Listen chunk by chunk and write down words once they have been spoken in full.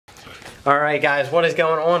Alright guys, what is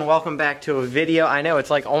going on? Welcome back to a video. I know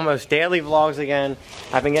it's like almost daily vlogs again.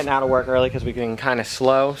 I've been getting out of work early because we've been kind of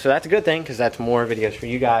slow. So that's a good thing because that's more videos for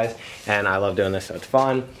you guys. And I love doing this, so it's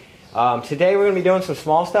fun. Today we're going to be doing some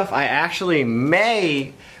small stuff. I actually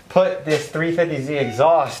may put this 350Z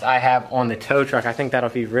exhaust I have on the tow truck. I think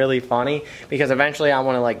that'll be really funny because eventually I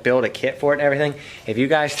want to like build a kit for it and everything. If you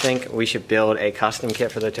guys think we should build a custom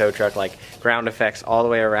kit for the tow truck, like ground effects all the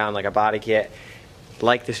way around, like a body kit,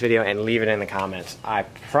 like this video and leave it in the comments. I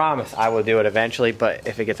promise I will do it eventually, but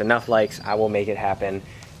if it gets enough likes, I will make it happen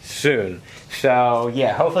soon. So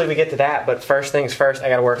yeah, hopefully we get to that, but first things first, I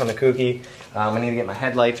gotta work on the Kooky. I need to get my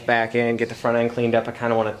headlights back in, get the front end cleaned up. I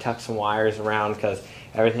kind of want to tuck some wires around because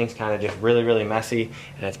everything's kind of just really messy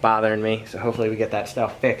and it's bothering me. So hopefully we get that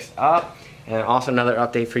stuff fixed up. And also another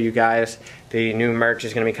update for you guys, the new merch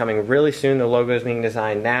is going to be coming really soon. The logo is being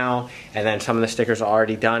designed now, and then some of the stickers are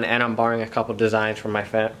already done, and I'm borrowing a couple designs from my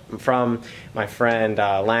friend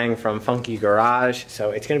Lang from Funky Garage. So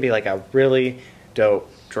it's going to be like a really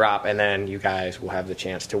dope drop, and then you guys will have the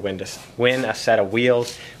chance to win a set of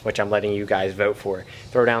wheels, which I'm letting you guys vote for.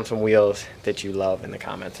 Throw down some wheels that you love in the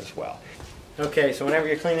comments as well. Okay, so whenever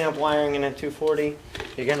you're cleaning up wiring in a 240,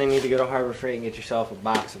 you're going to need to go to Harbor Freight and get yourself a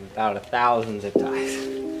box of about 1,000 zip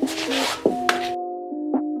ties.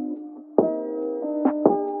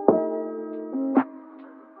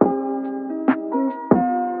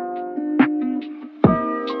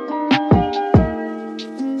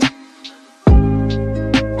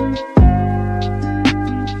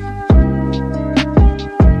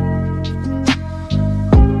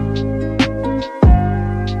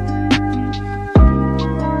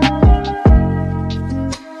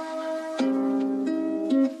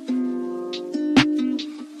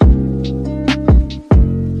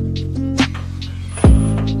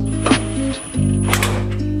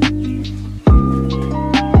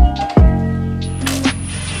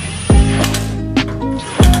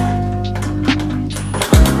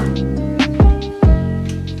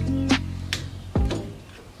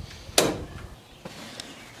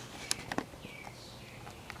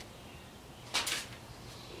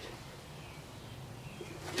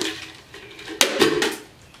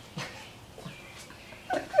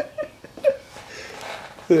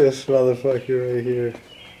 This motherfucker right here.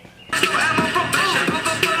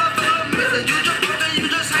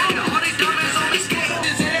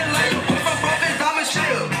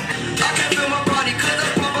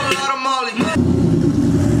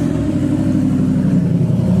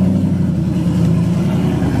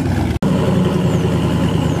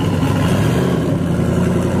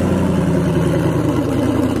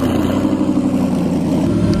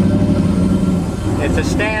 It's a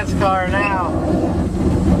stance car now.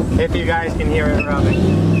 If you guys can hear it rubbing.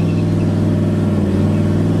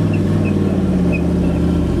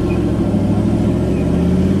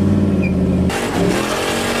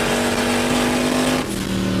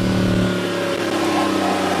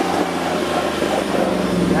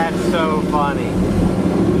 That's so funny.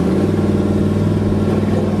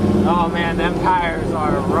 Oh man, them tires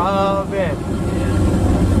are rubbing.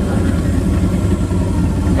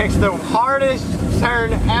 It's the hardest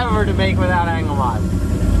turn ever to make without angle mod.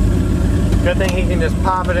 Good thing he can just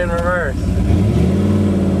pop it in reverse.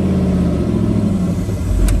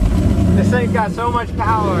 This thing's got so much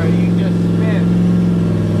power, you can just spin.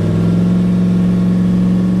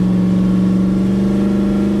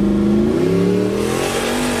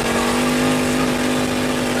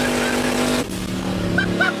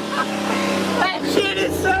 That shit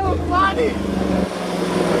is so funny!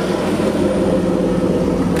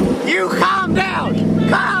 You calm down!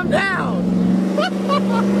 Calm down!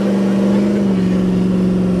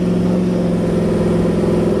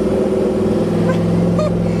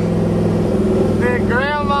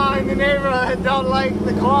 Don't like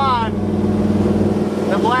the quad.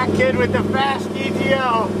 The black kid with the fast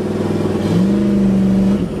GTO.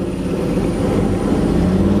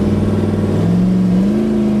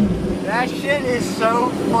 That shit is so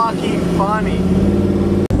fucking funny.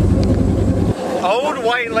 Old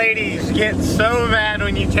white ladies get so mad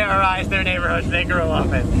when you terrorize their neighborhoods they grew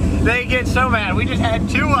up in. They get so mad. We just had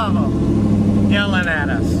 2 of them yelling at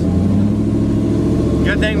us.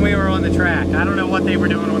 Good thing we were on the track. I don't know what they were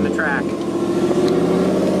doing on the track.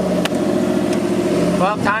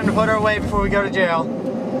 Well, time to put her away before we go to jail.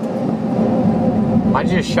 Why'd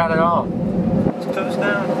you just shut it off? Just close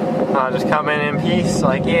down. I'll just come in peace,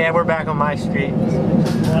 like, yeah, we're back on my street.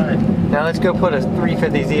 What? Now let's go put a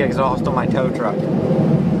 350Z exhaust on my tow truck.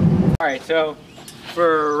 Alright, so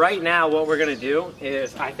for right now, what we're gonna do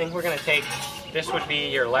is, I think we're gonna take, this would be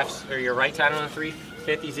your left or your right side on the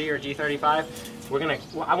 350Z or G35.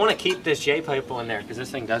 I want to keep this J pipe on there because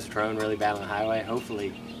this thing does drone really bad on the highway.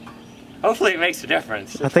 Hopefully it makes a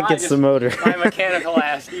difference. I think it's the motor. My mechanical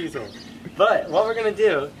ass diesel. But what we're gonna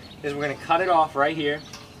do is we're gonna cut it off right here,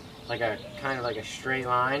 like a kind of like a straight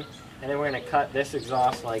line, and then we're gonna cut this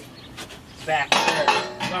exhaust like back there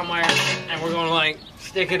somewhere, and we're gonna like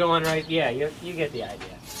stick it on right. Yeah, you get the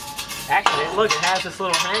idea. Actually, look, it has this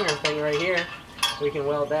little hanger thing right here. We can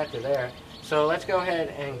weld that to there. So let's go ahead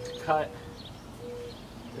and cut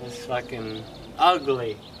this fucking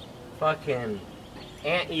ugly fucking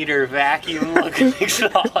anteater vacuum looking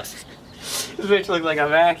exhaust. This bitch looks like a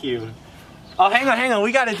vacuum. Oh, hang on,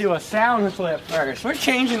 we gotta do a sound clip first. We're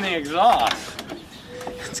changing the exhaust.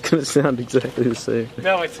 It's gonna sound exactly the same.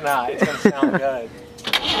 No, it's not. It's gonna sound good.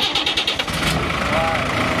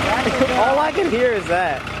 All I can hear is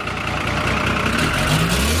that.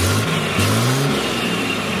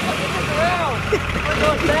 We're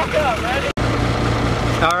going back up, ready?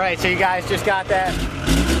 Alright, so you guys just got that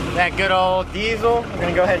good old diesel. We're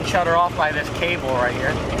gonna go ahead and shut her off by this cable right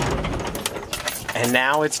here. And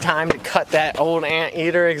now it's time to cut that old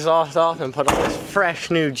anteater exhaust off and put on this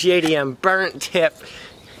fresh new JDM burnt tip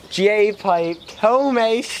J-pipe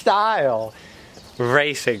Tomei style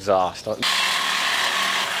race exhaust. That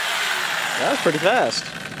was pretty fast.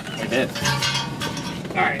 It did.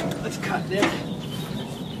 Alright, let's cut this.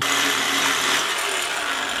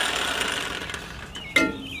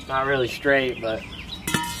 Not really straight, but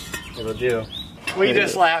it'll do. We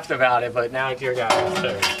just laughed about it, but now it's your guys'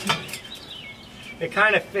 turn. It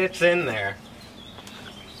kind of fits in there.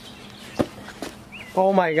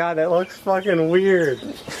 Oh my god, that looks fucking weird.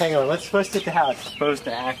 Hang on, let's twist it to how it's supposed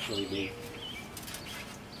to actually be.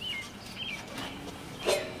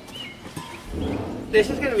 This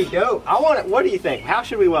is gonna be dope. I want it. What do you think? How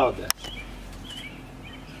should we weld this?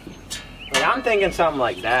 Like, I'm thinking something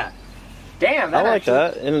like that. Damn, that I like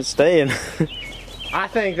that, and it's staying. I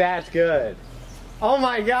think that's good. Oh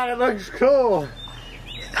my god, it looks cool.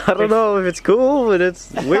 I don't know if it's cool, but it's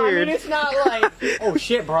weird. I mean, it's not like, oh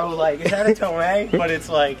shit, bro, like, is that a Tomei? But it's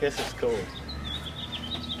like, this is cool.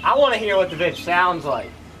 I want to hear what the bitch sounds like.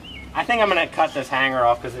 I think I'm going to cut this hanger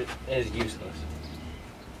off because it is useless.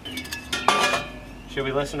 Should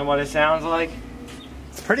we listen to what it sounds like?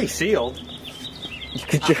 It's pretty sealed. You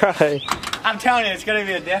could try. I'm telling you, it's going to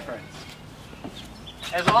be a difference.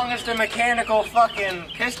 As long as the mechanical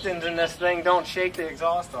fucking pistons in this thing don't shake the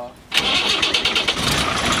exhaust off.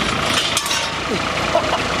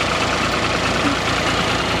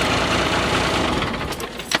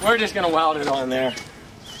 We're just gonna weld it on there.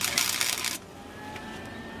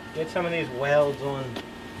 Get some of these welds on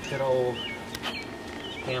good old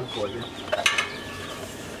camcorder.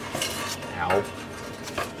 Ow.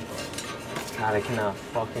 God, I cannot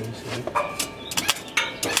fucking see.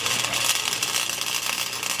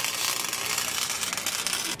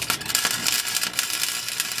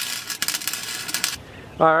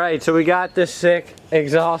 Alright, so we got this sick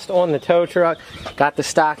exhaust on the tow truck. Got the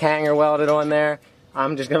stock hanger welded on there.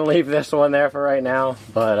 I'm just going to leave this one there for right now.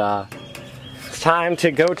 But it's time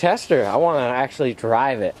to go test her. I want to actually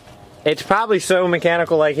drive it. It's probably so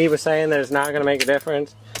mechanical like he was saying that it's not going to make a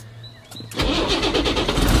difference.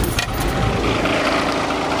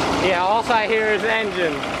 Yeah, all I hear is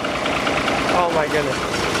engine. Oh my goodness.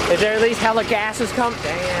 Is there at least hella gases come?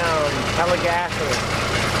 Damn, hella gases.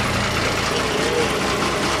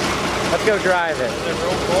 Let's go drive it. It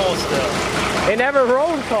rolled cold still. It never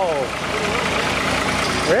rolled cold.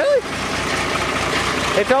 Really?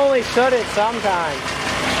 It's only sooted sometimes.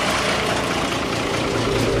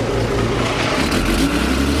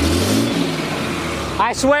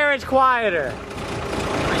 I swear it's quieter.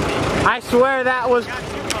 I swear that was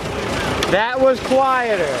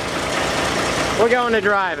quieter. We're going to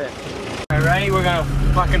drive it. Alright, ready? We're going to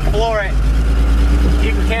fucking floor it.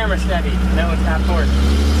 Keep the camera steady. No, it's not torque.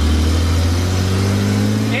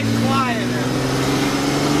 It's quieter.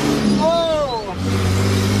 Oh!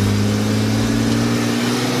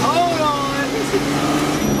 Hold on!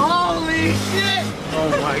 Holy shit! Oh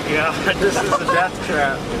my god, this is a death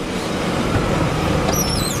trap.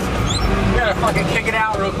 We gotta fucking kick it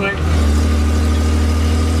out real quick.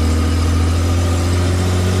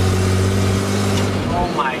 Oh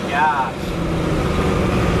my gosh.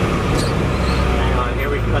 Hang on, here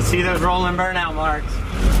we go. Let's see those rolling burnout marks.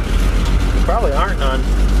 Probably aren't none.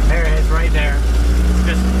 There it is, right there. It's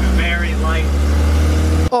just very light.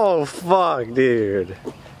 Oh fuck, dude.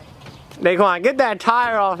 Naquan, get that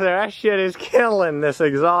tire off there. That shit is killing this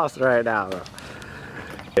exhaust right now, bro.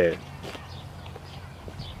 Dude.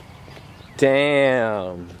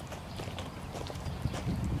 Damn.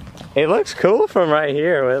 It looks cool from right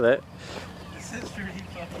here with it. This is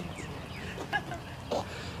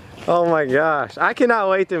Oh my gosh. I cannot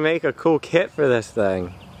wait to make a cool kit for this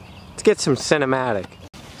thing. Let's get some cinematic.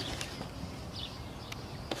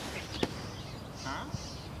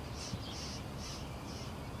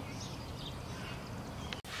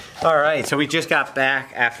 Alright, so we just got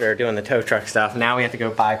back after doing the tow truck stuff. Now we have to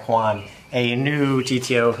go buy Quan a new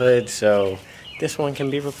GTO hood, so this one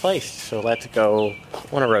can be replaced. So let's go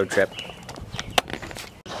on a road trip.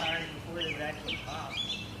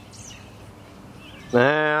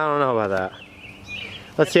 Nah, I don't know about that.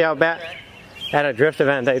 Let's see how bad. At a drift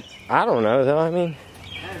event, I don't know though, I mean.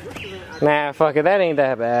 Nah, fuck it, that ain't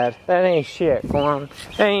that bad. That ain't shit, Quan.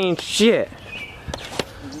 That ain't shit.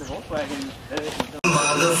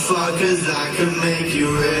 Motherfuckers, I can make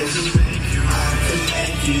you rich. I can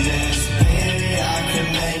make you this, baby, I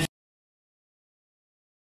can make